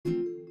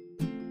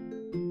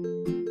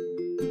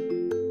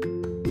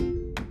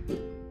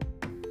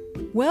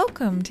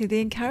Welcome to the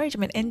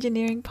Encouragement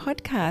Engineering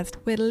Podcast,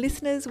 where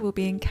listeners will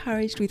be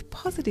encouraged with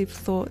positive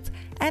thoughts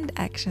and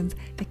actions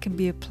that can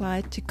be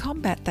applied to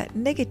combat that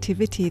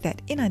negativity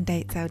that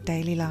inundates our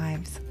daily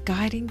lives,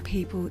 guiding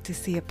people to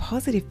see a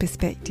positive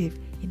perspective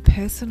in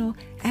personal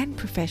and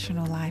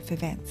professional life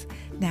events.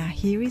 Now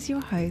here is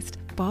your host,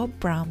 Bob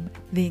Brum,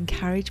 the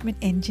Encouragement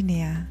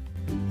Engineer.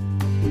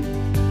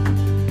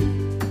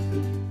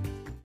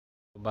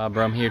 Bob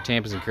Brum here,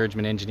 Tampa's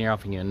Encouragement Engineer,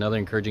 offering you another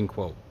encouraging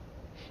quote.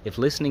 If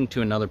listening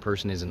to another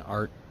person is an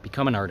art,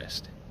 become an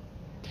artist.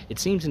 It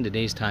seems in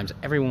today's times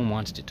everyone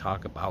wants to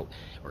talk about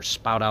or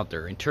spout out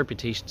their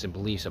interpretations and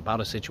beliefs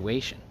about a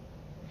situation.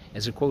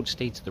 As the quote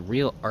states, the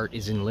real art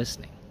is in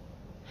listening.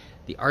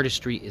 The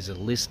artistry is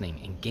in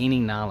listening and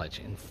gaining knowledge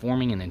and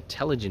forming an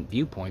intelligent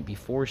viewpoint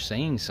before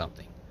saying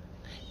something.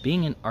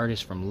 Being an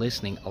artist from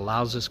listening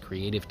allows us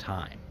creative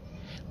time.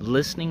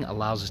 Listening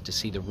allows us to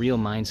see the real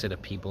mindset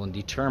of people and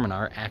determine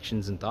our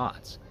actions and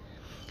thoughts.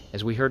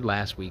 As we heard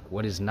last week,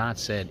 what is not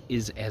said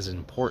is as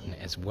important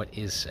as what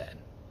is said.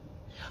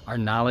 Our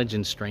knowledge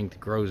and strength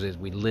grows as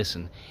we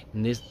listen,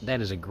 and that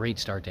is a great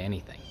start to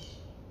anything.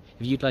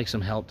 If you'd like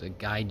some help to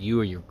guide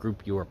you or your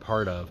group you are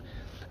part of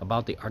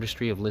about the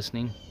artistry of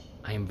listening,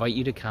 I invite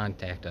you to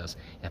contact us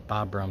at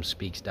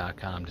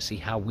bobbrumspeaks.com to see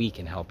how we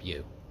can help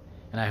you.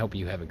 And I hope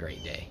you have a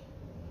great day.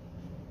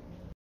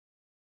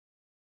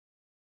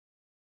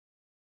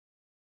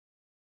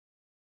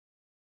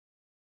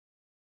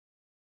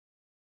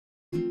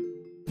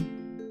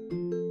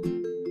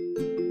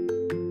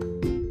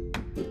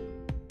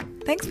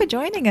 Thanks for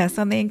joining us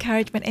on the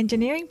Encouragement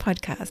Engineering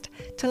Podcast.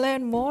 To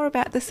learn more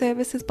about the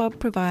services Bob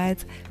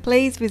provides,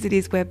 please visit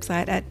his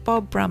website at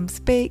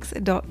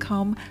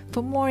bobbrumspeaks.com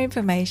for more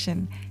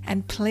information.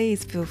 And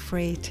please feel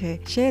free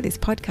to share this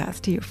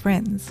podcast to your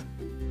friends.